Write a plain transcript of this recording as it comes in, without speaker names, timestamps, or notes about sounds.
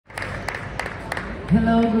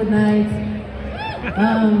Hello, good night.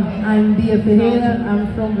 I'm Bia Ferreira,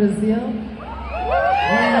 I'm from Brazil.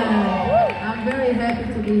 And I'm very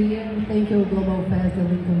happy to be here. Thank you, globalFEST, the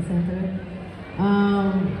Lincoln Center.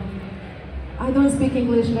 I don't speak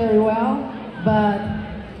English very well, but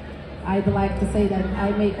I'd like to say that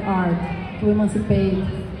I make art to emancipate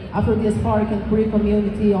Afro-diasporic and queer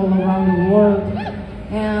community all around the world.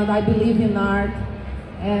 And I believe in art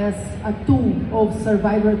as a tool of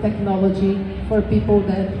survivor technology for people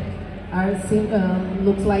that are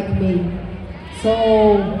looks like me. So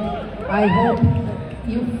I hope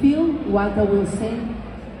you feel what I will sing,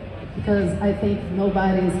 because I think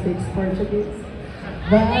nobody speaks Portuguese.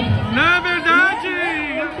 But na verdade,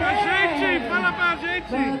 a gente fala pra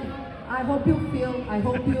gente. But I hope you feel. I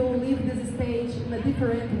hope you leave this stage in a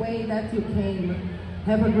different way that you came.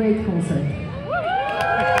 Have a great concert.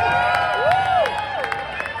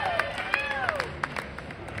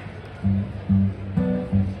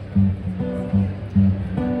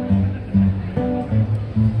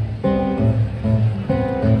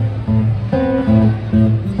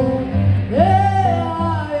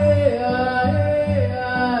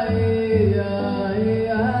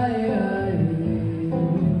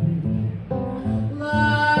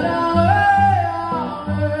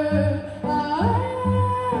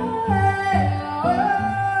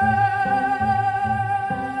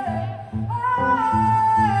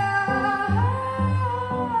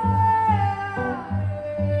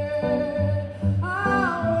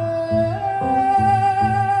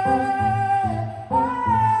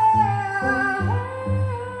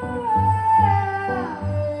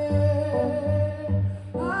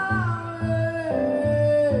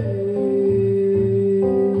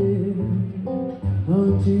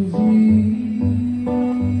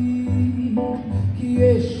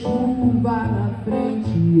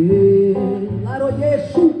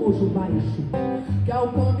 Que ao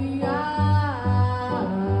caminhar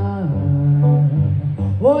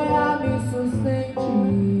Oiá me sustente,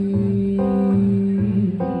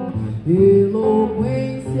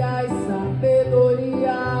 eloquência e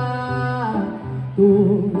sabedoria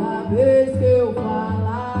toda vez que eu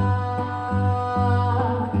falar,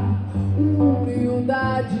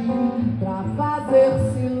 humildade pra fazer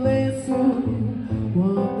silêncio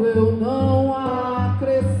quando eu não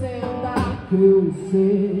acrescentar, que eu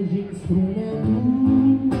seja instrumento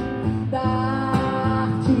da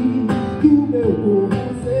arte, que o meu corpo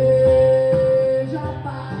seja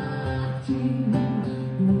parte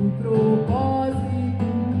do propósito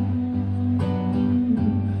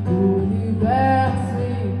do universo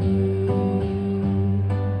em mim,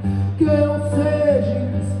 que eu seja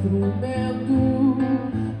instrumento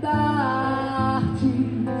da arte,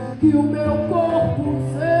 que o meu corpo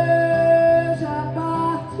seja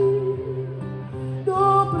parte do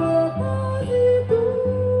propósito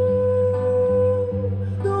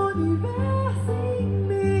do universo em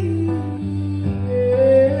mim,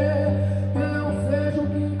 que eu seja o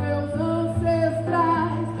que meus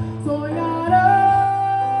ancestrais sonharão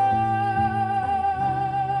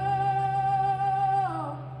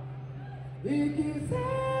e que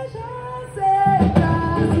seja sempre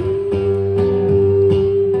assim.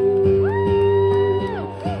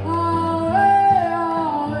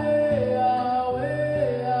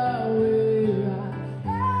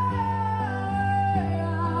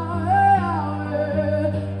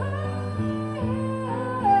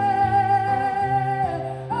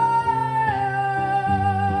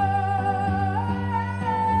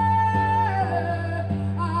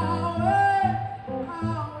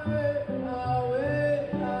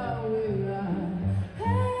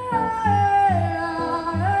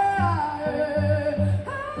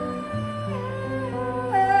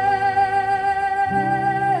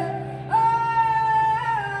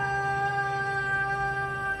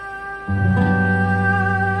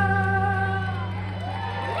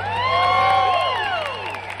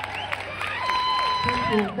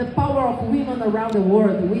 The power of women around the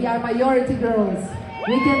world. We are minority girls.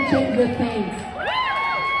 We can change the things.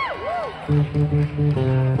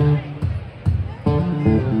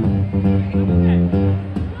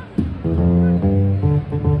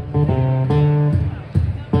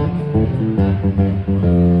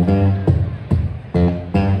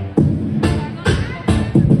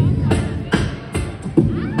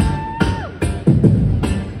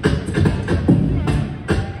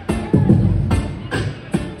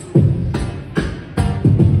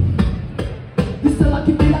 Estrela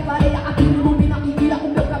que brilha, clareia, aquilo ilumina e guia o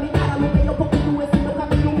meu caminhar. A luz veio pouquinho, esse meu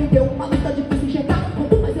caminho me deu uma luta difícil enxergar.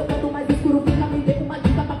 Quanto mais eu quanto mais escuro fica, me deu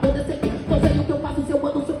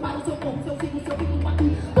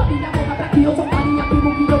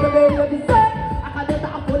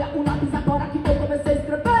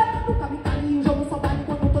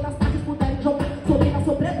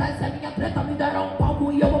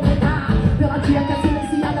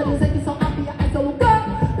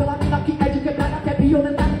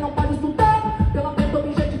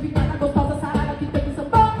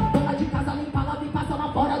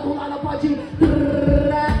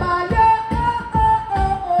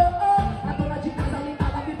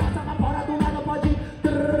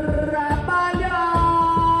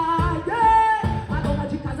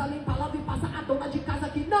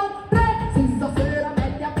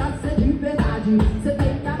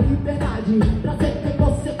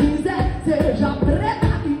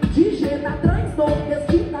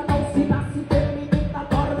nordestina, não se nasce feminina,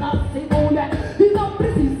 torna-se mulher. E não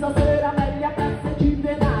precisa ser a velha pra ser de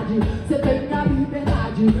verdade. Você tem a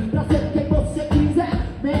liberdade pra ser quem você quiser.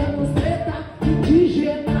 Menos preta,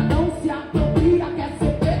 indígena, não se apropria. Quer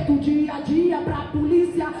ser preto dia a dia pra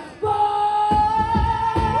polícia.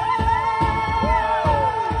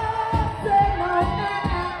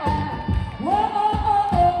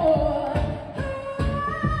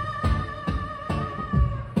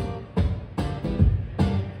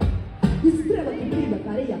 Estrela que brilha,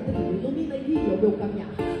 clareia tudo, ilumina e guia o meu caminhar.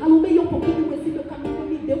 Alumeia um pouquinho, esse meu caminho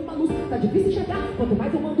me deu uma luz. Tá difícil chegar, quanto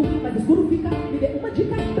mais eu mando, mais escuro fica. Me dê uma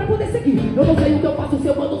dica pra poder seguir. Eu não sei o que eu faço, se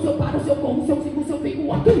eu mando, se eu paro, se eu corro, se eu sigo, se eu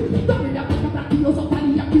fico aqui. Dá minha boca pra que eu só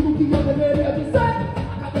faria aquilo que eu deveria dizer.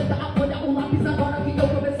 A caneta, a folha, o lápis, agora que eu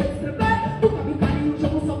comecei a escrever. Nunca me pare, o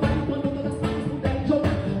jogo só vale quando todas as partes puderem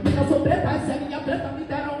jogar. Minha sou preta, essa é minha treta, me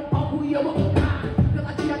deram um palco e eu vou tocar.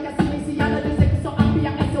 Pela tia que é silenciada, dizer que só a pia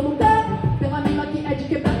é seu lugar. Pela mina que é de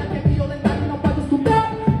quebrada, que é violenta e não pode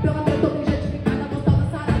estudar. Pela preta objetificada, gostosa,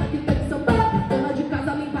 sarada, que tem que sambar. Dona de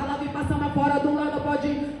casa limpa, lava e passa na fora do lado,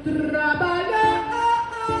 pode trabalhar.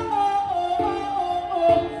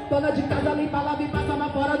 Dona de casa limpa, lava e passa na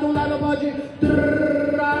fora do lado, pode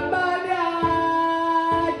trabalhar.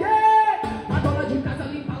 Yeah. A dona de casa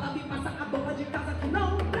limpa, lava e passa, a dona de casa que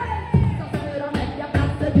não precisa ser a média pra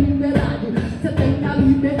ser de verdade. Você tem a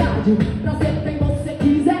liberdade pra ser quem você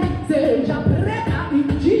quiser. Seja preta,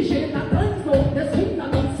 indígena, trans, nordestina,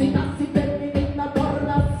 não se nasce feminina,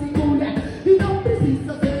 torna-se mulher. E não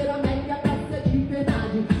precisa ser a média pra ser de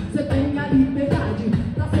verdade. Você tem a liberdade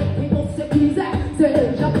pra ser quem você quiser.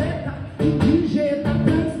 Seja preta, indígena,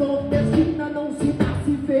 trans, nordestina, não se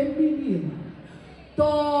nasce feminina,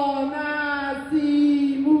 torna-se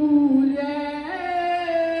mulher.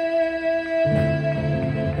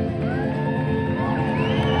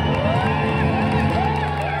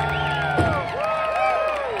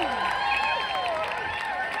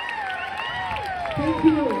 Thank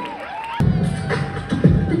you.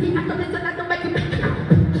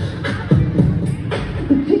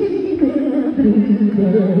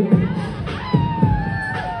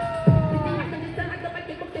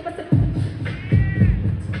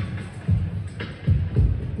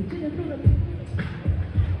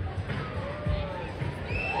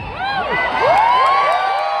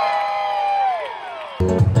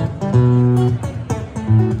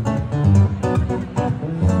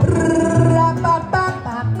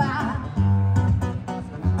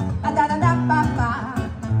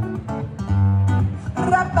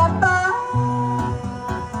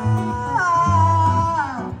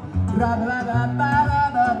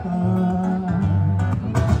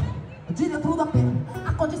 Diretor da pena,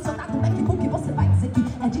 acondicionado MacBook, você vai dizer que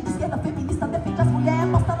é de esquerda, feminista, defende as mulheres,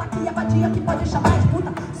 mostra lá que é vadia, que pode chamar de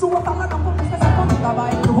puta. Sua fala não conquista essa conduta,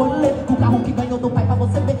 vai pro rolê, o carro que ganhou do pai pra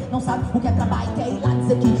você ver. Não sabe o que é trabalho, quer ir lá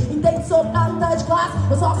dizer que entende sobre alta de classe.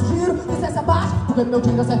 Eu só sugiro licença abaixo, porque meu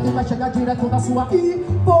dia certinho vai chegar direto na sua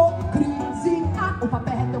hipocrisia. O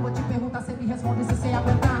papel reto eu vou te perguntar, você me responde se você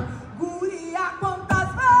aguentar. Guria, quantas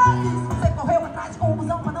vezes você correu atrás de um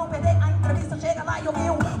busão pra não perder a entrevista? Chega lá e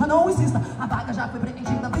ouviu, mas não insista, a vaga já foi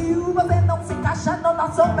preenchida, viu? Você não se encaixa no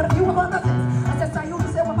nosso perfil. Quantas vezes você saiu do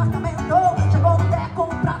seu apartamento, chegou até com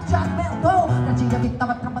um prato de alimento? A tia vi que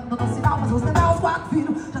tava trabalhando no sinal, mas você dá os 4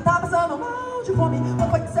 filhos, já tá passando mal de fome.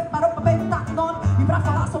 Quando foi que você parou pra perguntar o nome e pra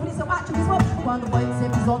falar sobre seu ativismo? Quando foi que você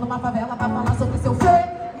pisou numa favela pra falar sobre seu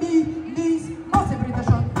feminismo? Sempre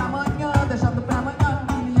deixando pra amanhã, deixando pra amanhã,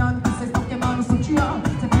 miliano que vocês estão queimando o sutiã.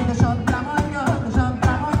 Sempre deixando pra amanhã,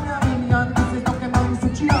 miliano que vocês estão queimando o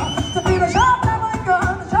sutiã. Sempre deixando pra amanhã,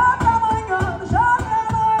 deixando pra amanhã, deixando pra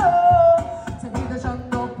amanhã. Sempre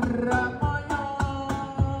deixando pra amanhã.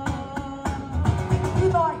 E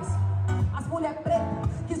nós, as mulheres pretas,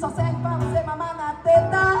 que só serve pra você mamar na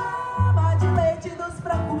teta, mas de leite dos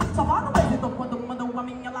francos, só mora no êxito quando mandam a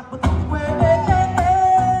minha lá pro teu.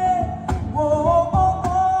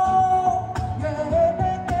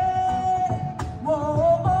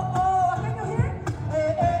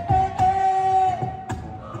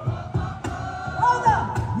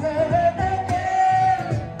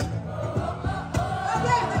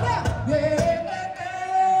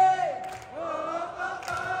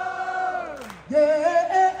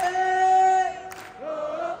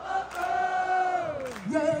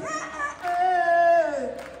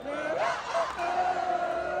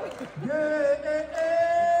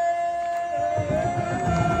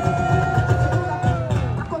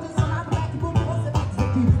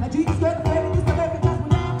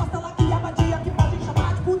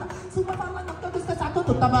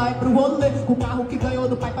 Vai pro rolê, o carro que ganhou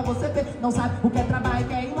do pai pra você ver. Não sabe o que é trabalho,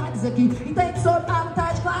 quer ir lá dizer que aqui. Entende sobre a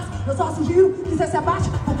luta de classe? Eu só sugiro que você se abaixe,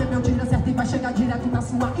 porque meu tiro é certo e vai chegar direto na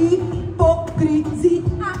sua hipocrisia.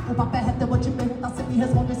 O papel reto, eu vou te perguntar, você me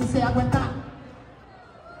responde se você aguentar.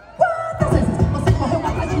 Quantas vezes você correu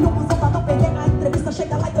atrás de um busão pra não perder a entrevista?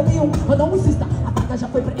 Chega lá e eu li um, eu não insista, a vaga já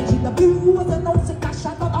foi preenchida, viu? Você não se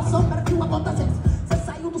encaixa na nossa perfil. Quantas vezes você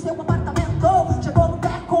saiu do seu apartamento, chegou no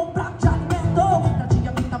pé com um prato de alimento, pra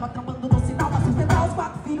tia que tava trampando no sinal pra sustentar os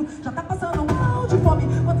 4 filhos, já tá passando mal de fome.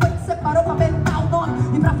 Quando foi que você parou pra perguntar o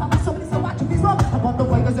nome e pra falar sobre seu ativismo? Quando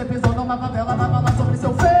foi que você pisou numa favela pra falar sobre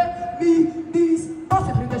seu feminismo?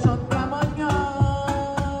 Sempre deixando pra amanhã,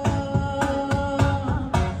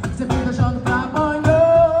 sempre deixando pra amanhã,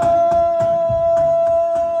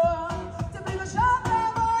 sempre deixando pra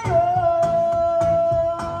amanhã,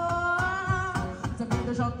 sempre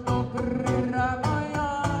deixando pra amanhã.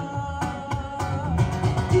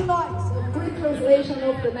 E nós? The free translation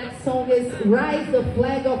of the next song is Rise the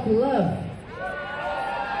Flag of Love.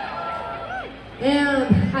 And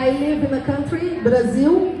I live in a country,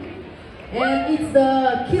 Brazil, and it's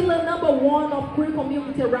the killer #1 of queer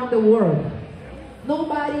community around the world.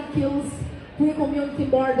 Nobody kills queer community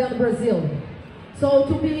more than Brazil. So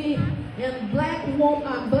to be a black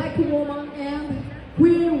woman and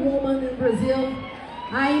queer woman in Brazil,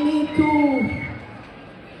 I need to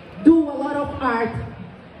do a lot of art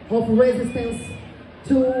of resistance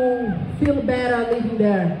to feel better living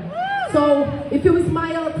there. So if you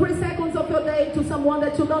smile 3 seconds of your day to someone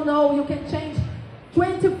that you don't know, you can change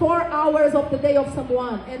 24 hours of the day of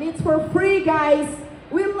someone. And it's for free, guys.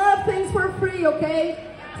 We love things for free, okay?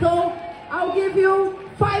 So I'll give you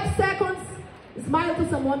 5 seconds. Smile to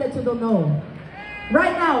someone that you don't know.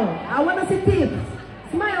 Right now, I want to see teeth.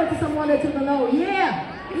 Smile to someone that you don't know. Yeah,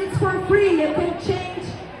 it's for free. You can change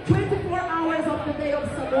 24 hours of the day of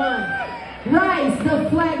someone. Rise the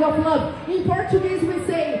flag of love. In Portuguese we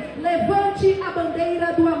say, levante a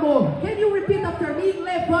bandeira do amor. Can you repeat after me?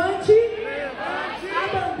 Levante a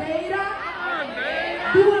bandeira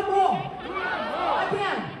do amor.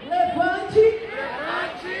 Again, levante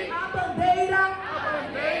a bandeira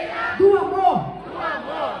do amor.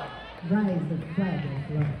 Rise the flag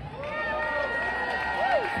of love.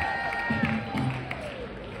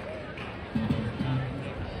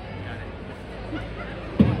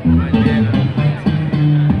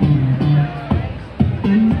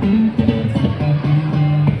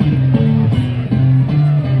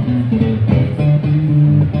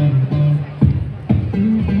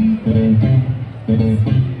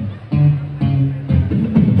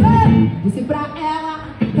 Disse pra ela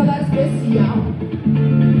que ela era especial,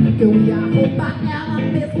 que eu ia roubar ela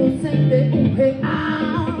mesmo sem ter R$1.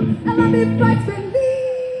 Ela me faz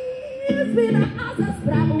feliz, vira asas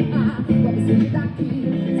pra voar. Vamos sair daqui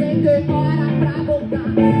sem ter hora pra voltar.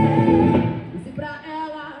 Disse pra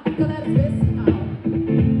ela que ela era especial,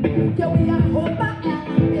 que eu ia roubar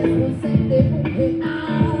ela mesmo sem ter R$1.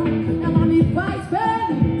 Ela me faz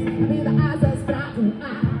feliz, vira asas pra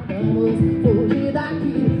voar. Vamos fugir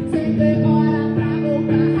daqui sem ter hora pra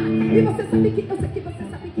voltar. E você sabe que eu sei que você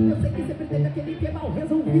sabe que eu sei que sempre teve aquele que é mal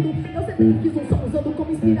resolvido. Eu sempre fiz um som usando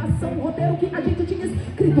como inspiração um roteiro que a gente tinha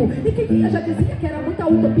escrito. E quem via já dizia que era muita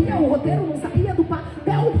utopia. O roteiro não saía do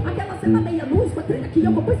papel. Aquela cena meia luz, quadrilha que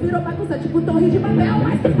eu compus virou bagunça tipo Torre de Babel.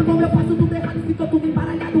 Mas como eu faço tudo errado, ficou tudo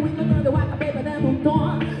embaralhado. Enganando, eu acabei perdendo um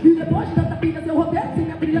tom. E depois de tanta pilha, seu roteiro sem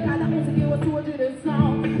minha brilha, cada um seguiu a sua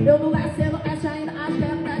direção. Eu no leste, no oeste ainda acho que é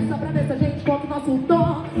no teste, só pra ver se a gente conta o nosso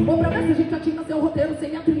tom. Ou pra ver se a gente atina seu roteiro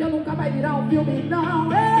sem a trilha, nunca vai virar um filme, não.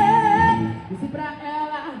 Disse pra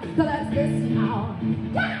ela que ela era especial,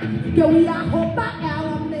 que eu ia roubar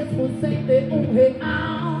ela mesmo sem ter R$1.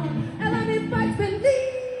 Ela me faz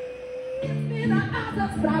feliz, me dá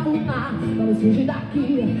asas pra voar. Vamos fugir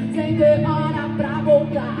daqui sem ter hora pra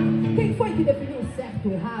voltar. Quem foi que definiu o certo,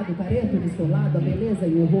 o errado, o careto, o descolado, a beleza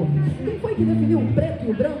e o horror? Quem foi que definiu o preto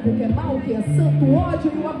e o branco, o que é mal, o que é santo, o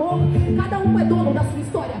ódio e o amor? Cada um é dono da sua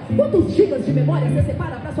história. Quantos gigas de memória você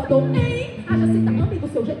separa pra sua dor, hein? Haja cita, ame do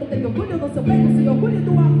seu jeito, tem orgulho no seu peito, se orgulhe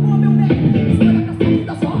do amor, meu bem. Escolha pra sua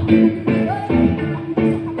vida só o que faz.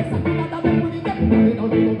 Sua cabeça cuidada bem por ninguém. Não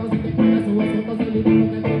tem todas as que põe as suas contas, ele não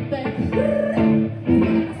tem que ter.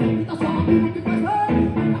 Escolha pra sua vida só o que faz.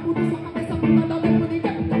 Acabo de sua cabeça cuidada bem por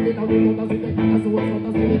ninguém. Não tem todas as que põe as suas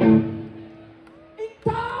contas, ele não.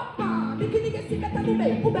 Então, que ninguém se meta no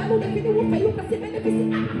meio. O belo definiu o feio pra se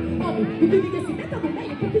beneficiar. Homem, e que ninguém se meta no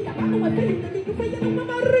meio, porque amar não é feio, nem o feio é não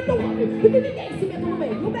amarrito. Homem, e que ninguém se meta no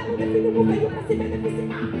meio. O belo definiu o feio pra se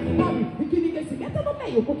beneficiar. Homem, e que ninguém se meta no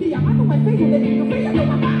meio, porque amar não é feio, nem o feio é não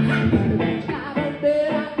amarra. Levante a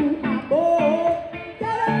bandeira do amor.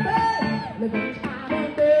 Levante a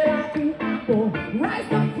bandeira do amor. Rise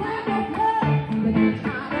the flag of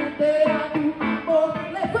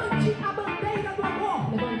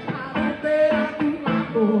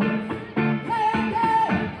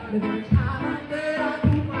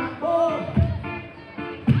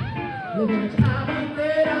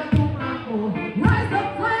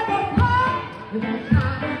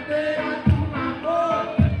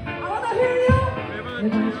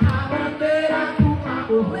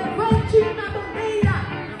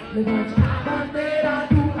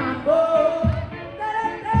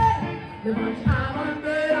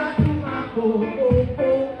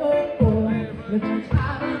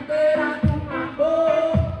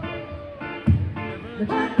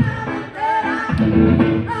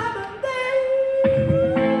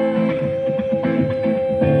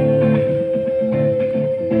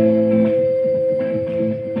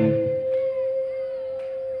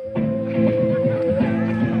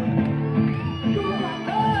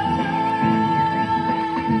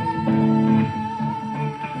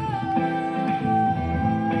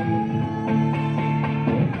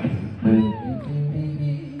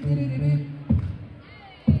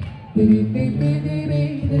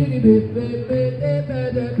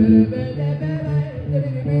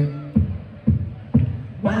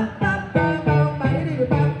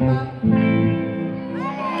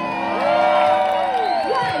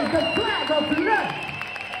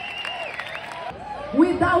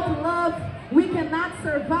Without love, we cannot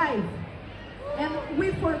survive. And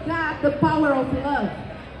we forgot the power of love.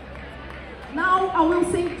 Now I will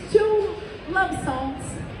sing 2 love songs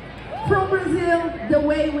from Brazil, the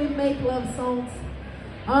way we make love songs.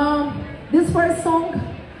 This first song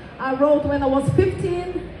I wrote when I was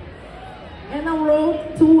 15, and I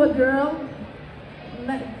wrote to a girl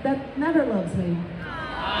that never loves me.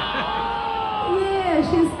 Yeah,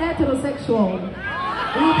 she's heterosexual.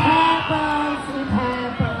 It happens.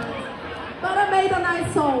 But I made a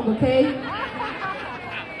nice song, okay?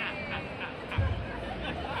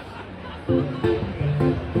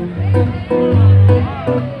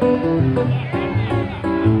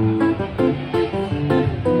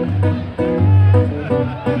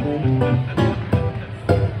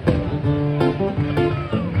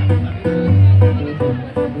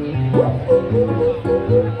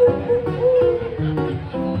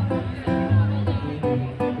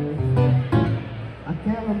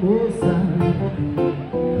 Aquela moça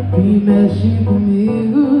que mexe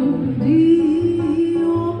comigo de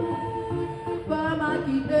uma forma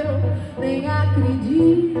que eu nem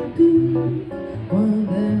acredito.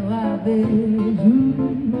 Quando eu a vejo,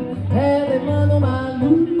 ela emana uma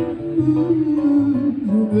luz.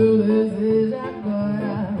 O meu desejo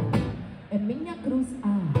agora é minha cruz.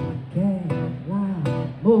 Aquela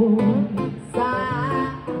moça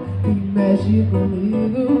que mexe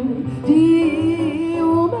comigo de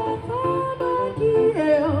uma forma que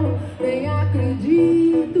eu nem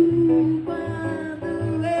acredito. Quando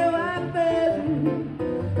eu a vejo,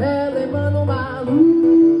 ela emana uma luz.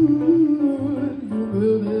 O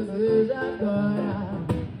meu desejo agora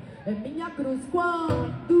é minha cruz.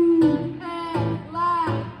 Quando ela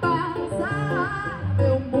passa,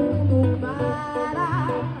 meu mundo para.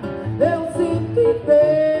 Eu sinto e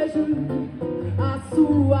vejo a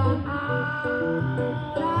sua aura.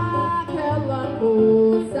 Aquela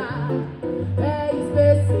moça é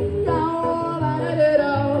especial.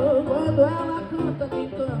 Quando ela canta, me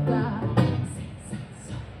encanta.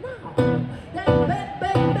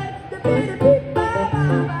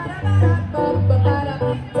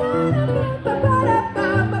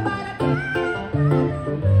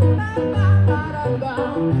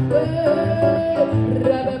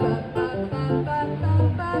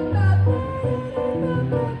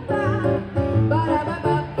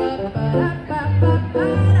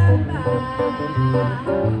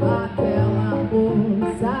 Aquela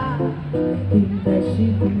moça que mexe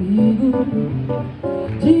comigo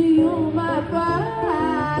de uma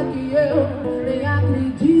forma que eu nem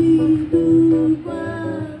acredito.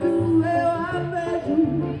 Quando eu a vejo,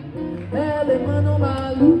 ela emana uma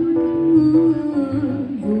luz.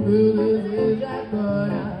 O meu desejo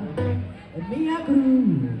agora é minha cruz.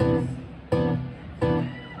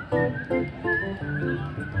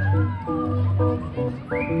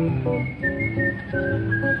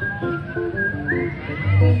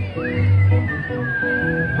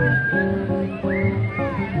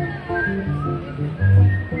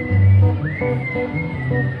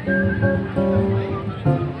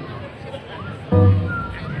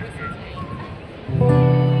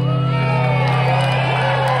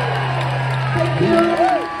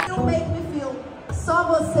 Só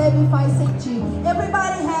você me faz sentir.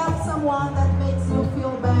 Everybody have someone that makes you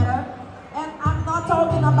feel better. And I'm not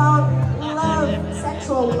talking about love,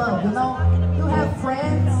 sexual love, you know. You have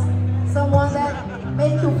friends, someone that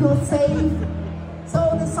make you feel safe.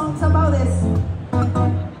 So the song's about this.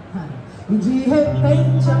 E de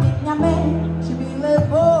repente a minha mente me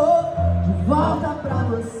levou de volta pra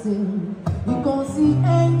você.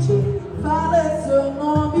 Inconsciente falei seu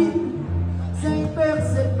nome sem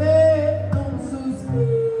perceber. Um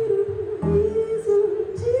suspiro, riso,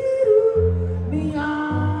 tiro minha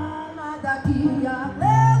alma daqui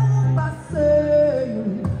além um passeio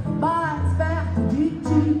mais perto de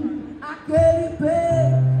ti. Aquele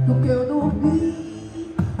peito que eu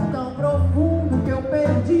dormi tão profundo que eu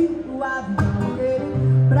perdi o avião.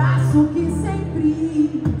 Aquele braço que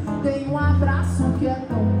sempre tem um abraço que é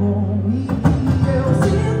tão bom e que eu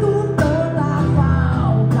sinto.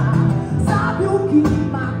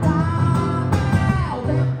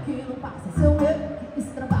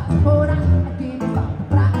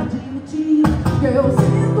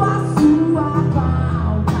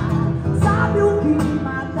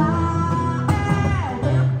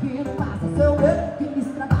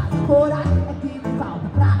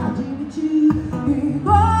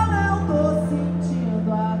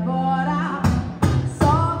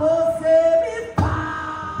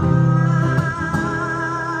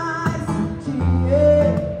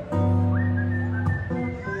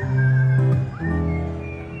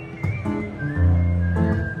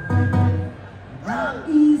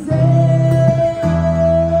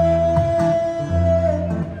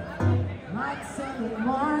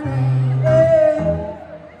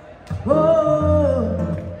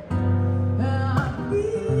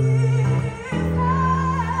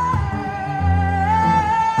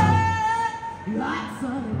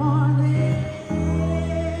 Sunday morning,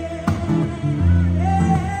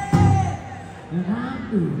 and I'm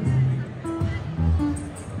good.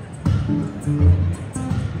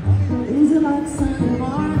 Easy like Sunday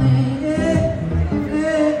morning,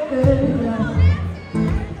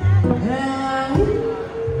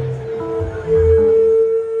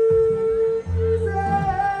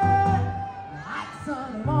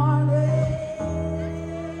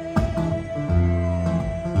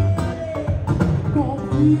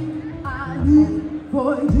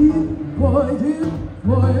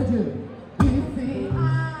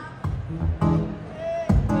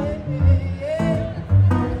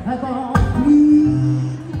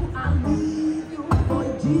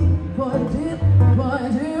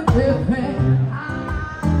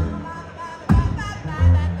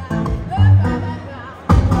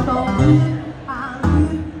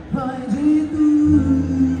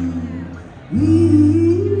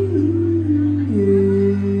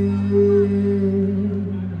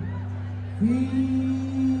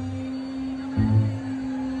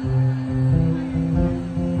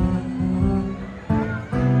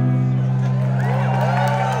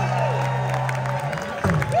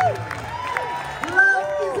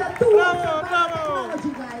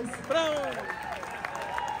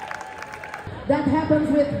 That happens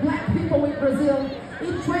with black people in Brazil.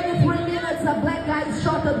 In 23 minutes, a black guy is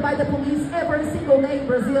shot at by the police every single day in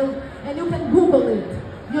Brazil. And you can Google it.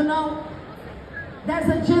 You know, there's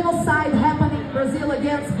a genocide happening in Brazil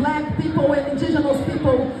against black people and indigenous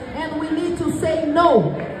people. And we need to say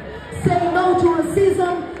no. Say no to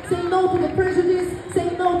racism. Say no to the prejudice.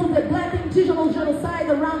 Say no to the black indigenous genocide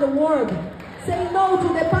around the world. Say no to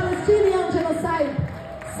the Palestinian genocide.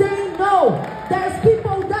 Say no. There's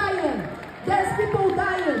people dying. There's people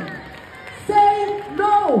dying. Say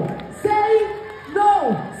no. Say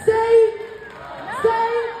no. Say. Say.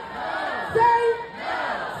 Say.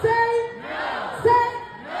 Say. Say.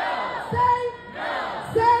 Say.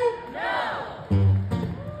 Say.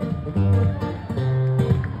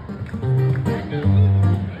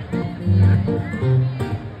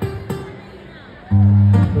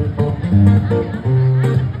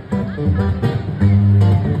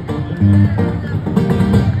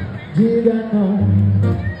 Diga não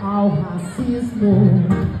ao racismo,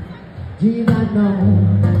 diga não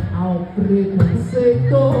ao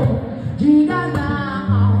preconceito, diga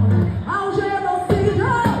não ao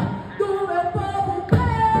genocídio do meu povo preto.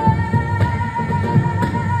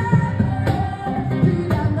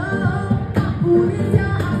 Diga não à polícia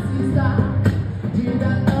racista,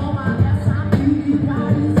 diga não a essa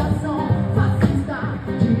militarização fascista,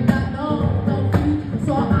 diga não, não fique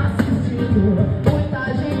só assistindo. Muita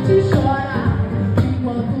gente chora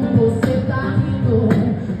enquanto você tá rindo.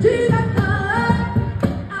 Diga não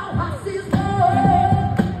ao racismo,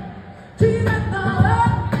 diga não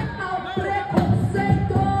ao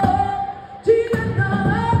preconceito, diga não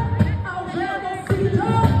ao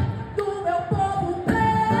genocídio do meu povo preto.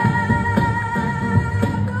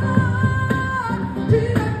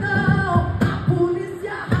 Diga não à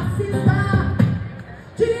polícia racista,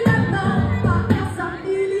 diga não a essa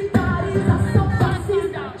militarização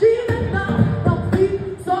fascista, diga não, não fique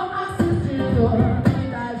só assistindo.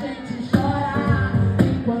 Muita gente chora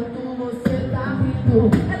enquanto você tá rindo.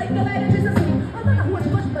 Ela diz assim: anda na rua de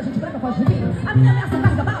noite, muita gente branca foge de mim. A minha ameaça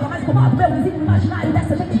carga bala, mas incomoda o meu vizinho imaginário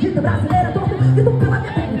dessa gente dita brasileira torto. Grito pela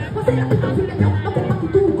minha pele, você é tudo filha meu, não tem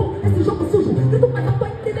futuro com esse jogo sujo. Grito, mas não tô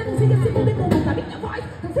entendendo, siga esse mundo em conduta. Minha voz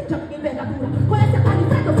não sente a minha envergadura. Conhece a carne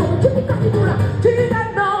preta, eu sou do tipo de carne dura. Diga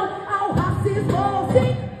não ao racismo,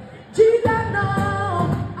 sim. Diga não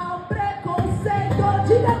ao preconceito.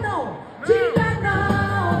 Diga não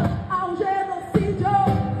ao genocídio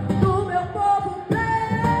do meu povo preto.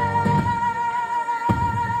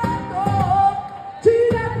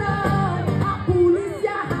 Diga não à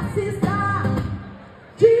polícia racista.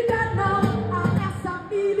 Diga não a essa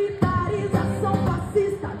militarização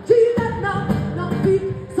fascista. Diga não, não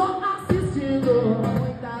fique só assistindo.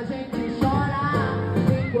 Muita gente chora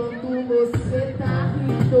enquanto você tá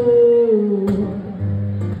rindo.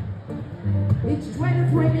 It's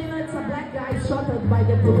 23 minutes, a black guy shot at by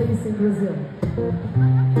the police in Brazil.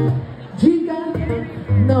 Diga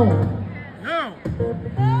não. No.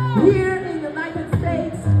 Here in the United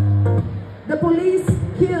States, the police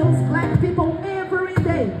kills black people every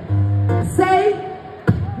day. Say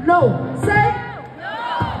no. Say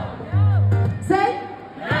say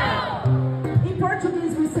in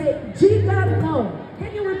Portuguese we say diga não.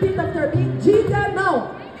 Can you repeat after me? Diga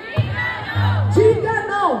não. Diga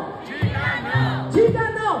não. Diga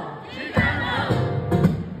não.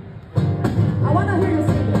 I wanna hear you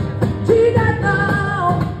sing it. Diga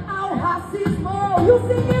não ao racismo. you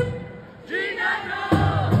sing it? Diga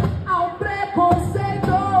não, Ao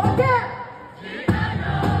preconceito, aqui. diga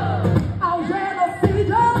não, Ao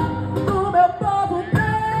genocídio do meu povo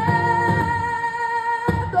preto,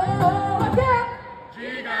 aqui.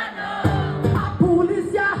 diga não, A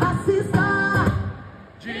polícia racista,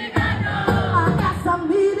 diga não, a essa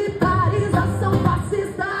militarização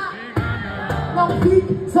fascista. diga Não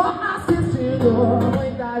fique só assistindo,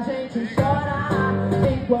 muita gente chora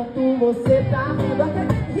enquanto você tá rindo. I can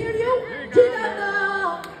hear you. Diga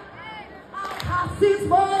não ao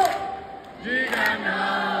racismo, diga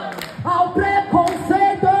não, ao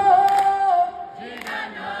preconceito, diga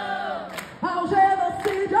não, ao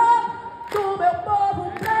genocídio do meu povo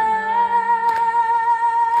preto.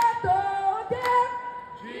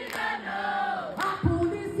 diga não, A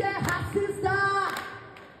polícia é racista,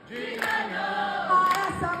 diga não, a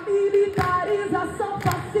essa militarização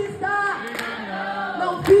fascista. diga não,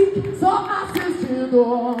 Não fique só assistindo,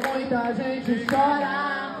 muita gente chora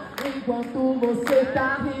enquanto você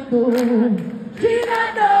tá rindo. Diga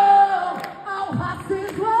não ao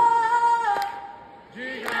racismo,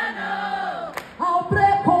 diga não, ao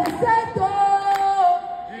preconceito,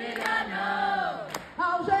 diga não,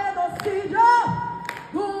 ao genocídio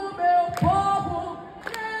do meu povo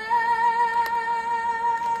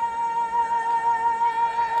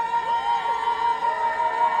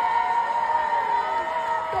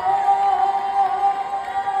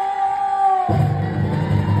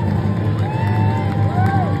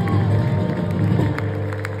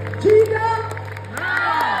Diga,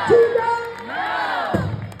 diga,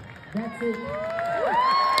 that's it.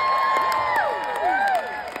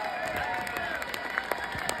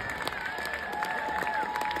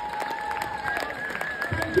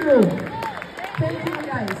 Thank you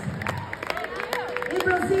guys. In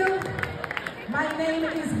Brazil, my name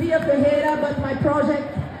is Bia Ferreira, but my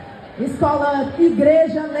project is called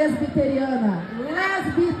Igreja Lesbiteriana,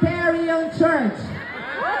 Lesbiterian Church.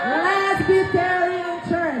 Lesbiterian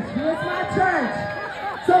Church. It's my church.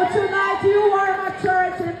 So tonight you are my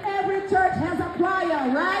church, and every church has a choir,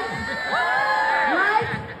 right? Right?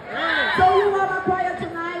 So you are my choir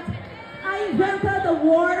tonight. I invented the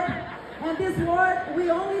word, and this word we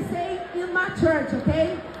only say in my church,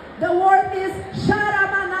 okay? The word is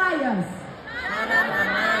Sharamanayas.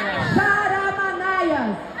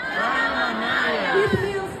 Sharamanayas. It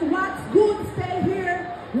means what's good stay here,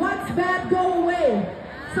 what's bad go away.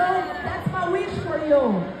 So that's my wish for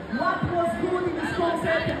you. What was good in this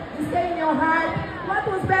concert, stay in your heart. What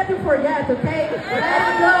was bad, you forget, okay? Let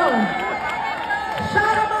it go.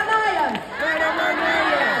 Sharamanayas.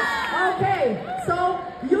 Okay, so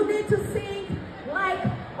you need to sing like,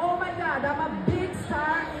 oh my God, I'm a big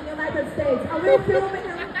star in the United States. I will film it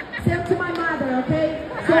and send to my mother, okay?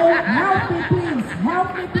 So help me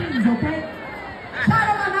please, okay?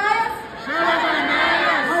 Sharamanayas.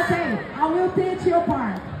 Okay, I will teach your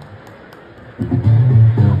part.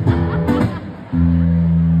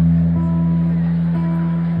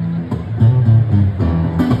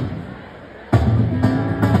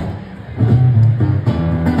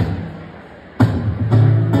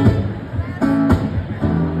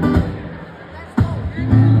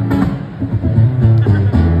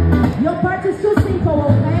 Your part is too simple,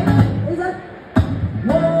 okay? Is it?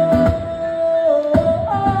 Whoa,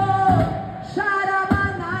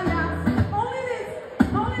 Sharamanayas. Only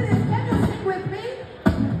this. Can you sing with me?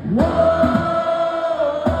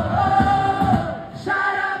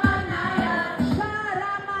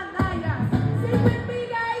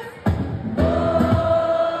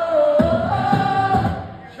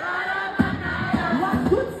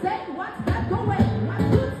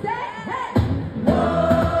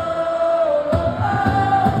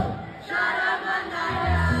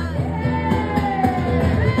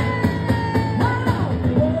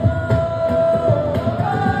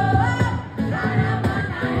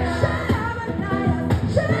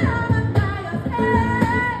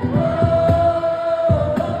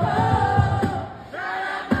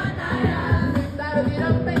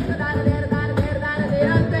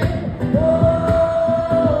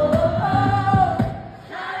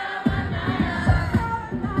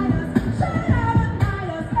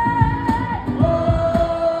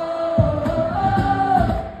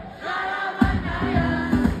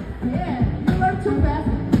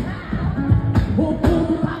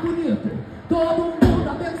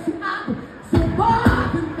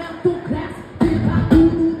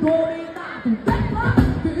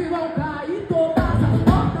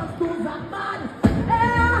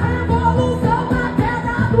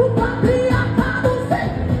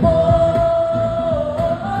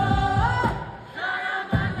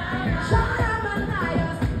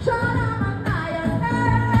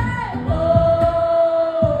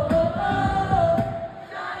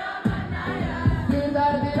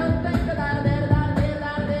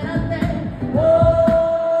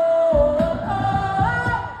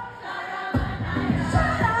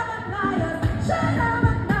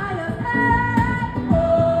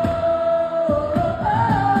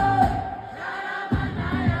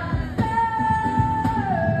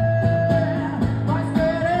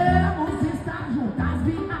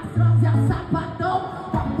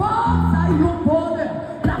 e o poder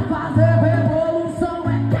pra fazer revolução.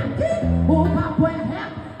 É que aqui o papo é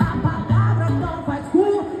reto, a palavra não faz cu.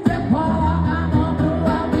 Você coloca a mão pro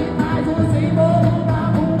alto e faz o símbolo da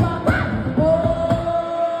rua.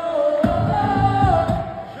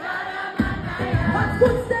 What's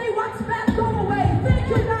good stay, what's bad go away. Thank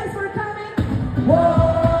you guys for coming.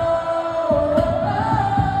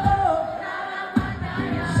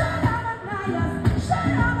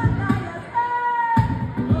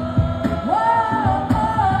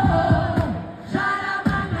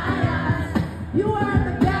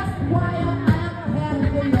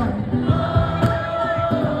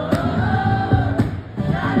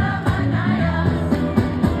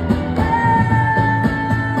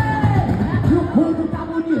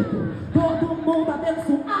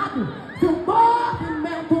 Se o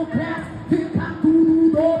movimento cresce, fica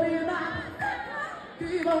tudo dominado.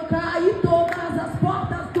 E vão cair todas as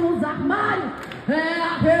portas dos armários. É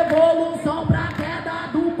a revolução pra queda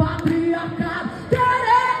do patriarcado.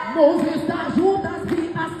 Queremos estar juntas,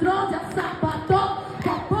 que as trans e a sapatão, com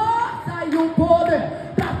a força e o poder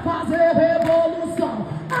pra fazer revolução.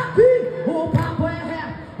 Aqui o papo é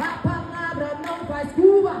reto, a palavra não faz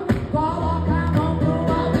curva. Coloca a mão pro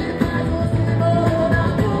alto e faz o símbolo da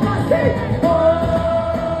curva. Sim.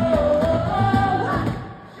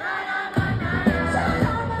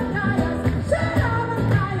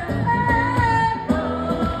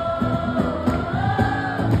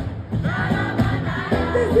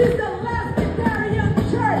 This is the Lesbian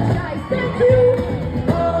church, guys. Thank you.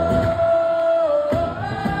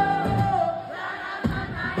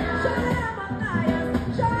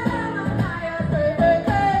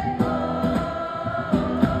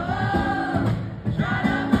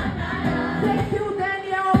 Thank you,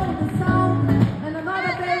 Daniel, the sound, and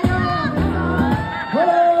another Daniel, the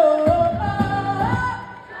sound.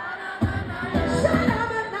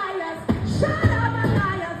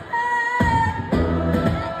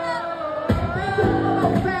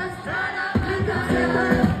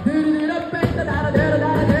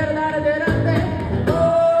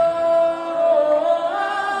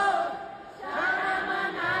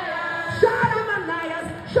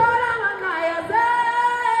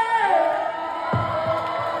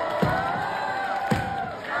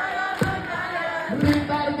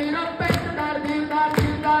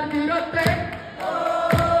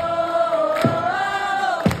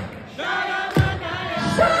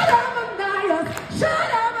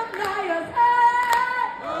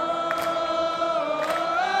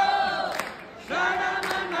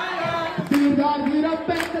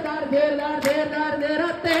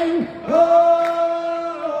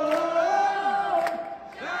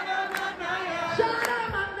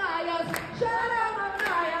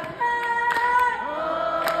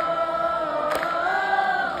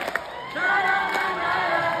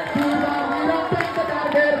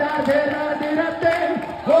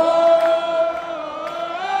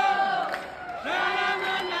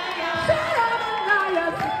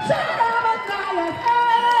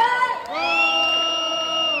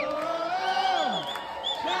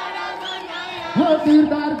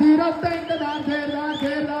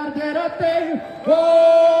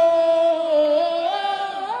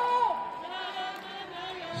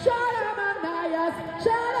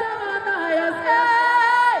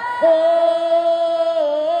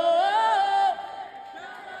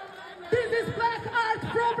 This is black art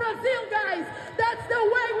from Brazil, guys. That's the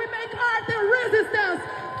way we make art and resistance.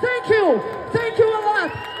 Thank you a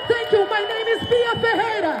lot. Thank you. My name is Bia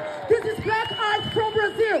Ferreira. This is black art from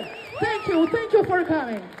Brazil. Thank you for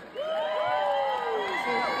coming.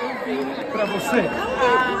 Pra você.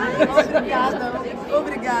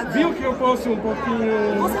 Obrigada. Viu que eu posso um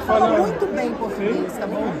pouquinho Você fala muito bem português, tá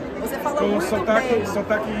bom? Você fala com muito bem.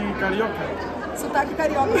 sotaque carioca. Sotaque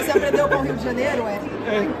carioca, você aprendeu com o Rio de Janeiro, é?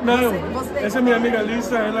 Não, Você essa é minha amiga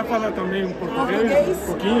Lisa, ela fala também um português, um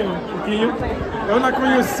pouquinho. Eu la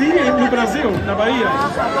conheci no Brasil, na Bahia.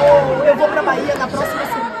 Eu vou pra Bahia na próxima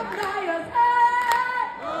semana.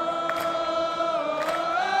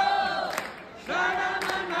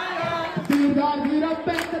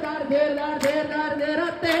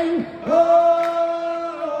 Oh!